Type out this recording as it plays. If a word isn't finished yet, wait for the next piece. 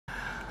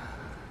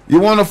You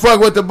want to fuck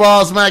with the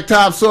Ball Smack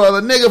Topsoil?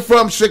 A nigga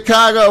from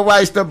Chicago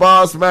writes to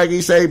Ball Smack.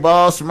 He say,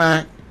 Ball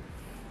Smack,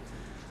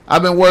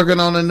 I've been working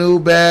on a new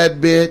bad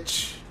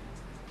bitch.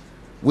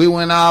 We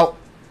went out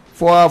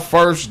for our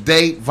first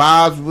date.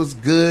 Vibes was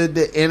good.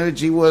 The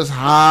energy was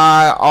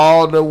high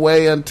all the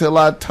way until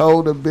I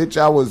told the bitch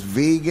I was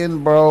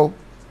vegan, bro.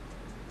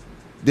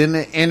 Then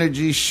the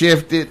energy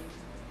shifted.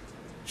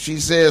 She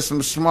said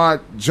some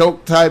smart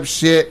joke type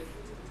shit.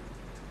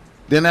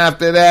 Then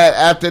after that,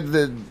 after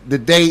the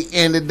date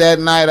ended that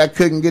night, I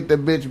couldn't get the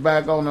bitch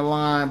back on the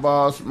line,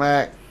 Ball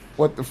Smack.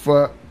 What the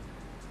fuck?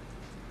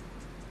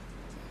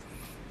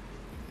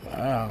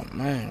 Wow,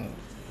 man.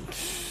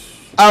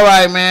 All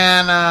right,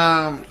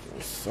 man.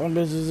 Some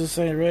bitches just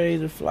ain't ready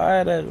to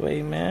fly that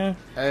way, man.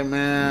 Hey,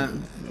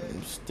 man.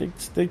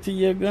 Stick to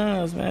your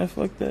guns, man.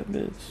 Fuck that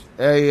bitch.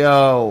 Hey,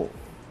 yo.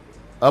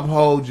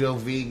 Uphold your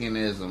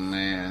veganism,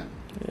 man.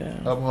 Yeah.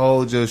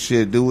 Uphold your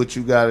shit. Do what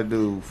you gotta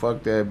do.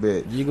 Fuck that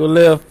bitch. You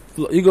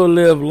gonna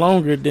live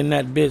longer than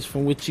that bitch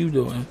from what you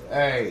doing.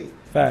 Hey.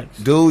 Facts.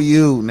 Do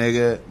you,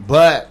 nigga.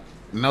 But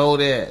know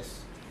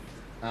this.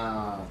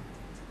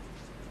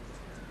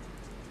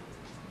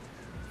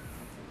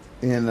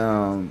 In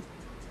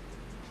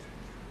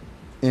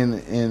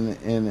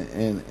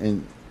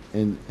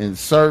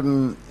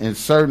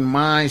certain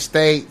mind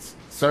states,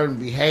 certain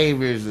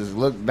behaviors is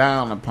looked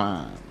down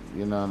upon.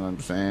 You know what I'm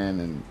saying?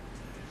 And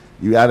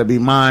you got to be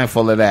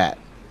mindful of that.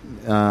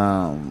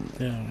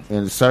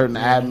 In certain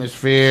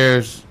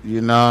atmospheres,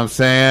 you know what I'm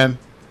saying?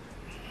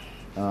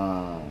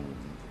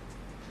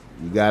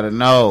 You got to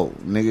know,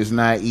 niggas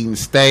not eating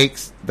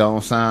steaks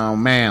don't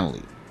sound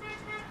manly.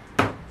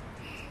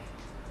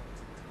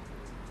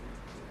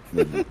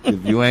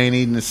 If you ain't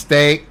eating a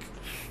steak,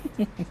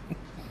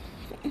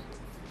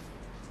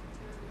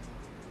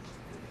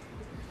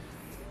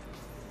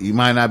 you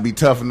might not be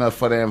tough enough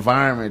for the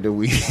environment that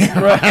we in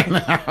right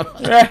now.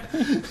 Right.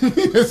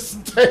 A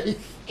steak.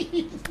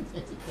 You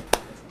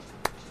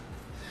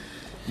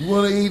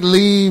want to eat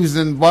leaves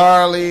and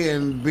barley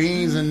and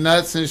beans and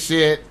nuts and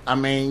shit. I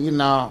mean, you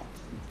know,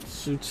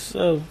 suit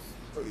yourself.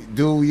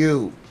 Do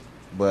you?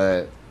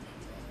 But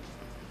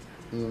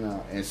you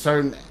know, in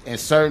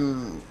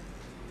certain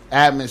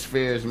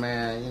atmospheres,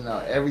 man, you know,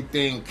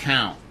 everything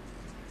count.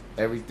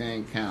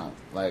 Everything count.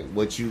 Like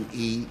what you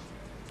eat.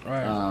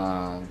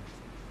 Right.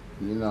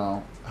 You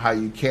know, how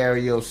you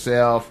carry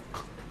yourself,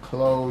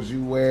 clothes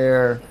you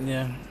wear.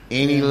 Yeah.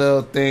 Any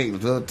little thing,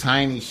 little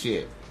tiny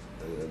shit.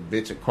 A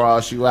bitch will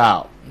cross you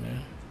out. Yeah.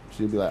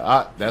 She'll be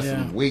like, that's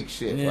some weak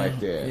shit right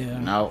there. Yeah.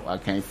 No, I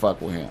can't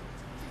fuck with him.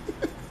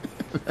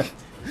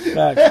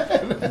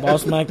 Fact.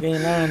 Boss Mike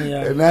ain't lying to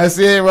y'all. And that's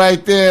it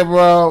right there,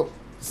 bro.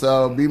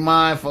 So be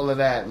mindful of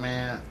that,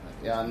 man.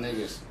 Y'all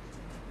niggas.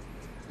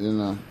 You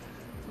know.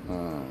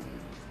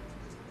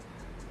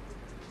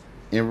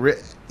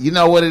 You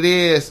know what it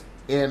is?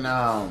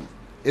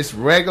 It's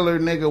regular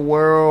nigga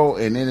world,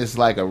 and then it's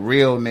like a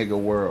real nigga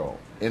world.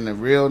 In the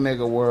real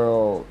nigga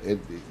world,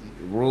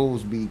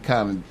 rules be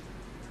kind of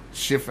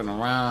shifting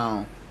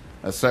around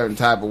a certain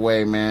type of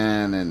way,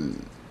 man.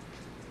 And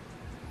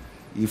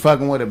you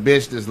fucking with a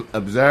bitch that's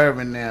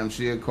observing them,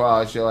 she'll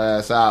cross your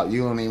ass out.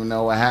 You don't even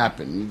know what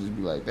happened. You just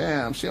be like,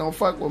 damn, she don't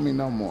fuck with me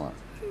no more.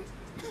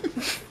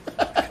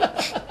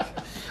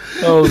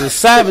 Oh, the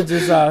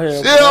savages out here.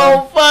 She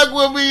don't fuck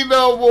with me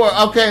no more.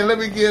 Okay, let me get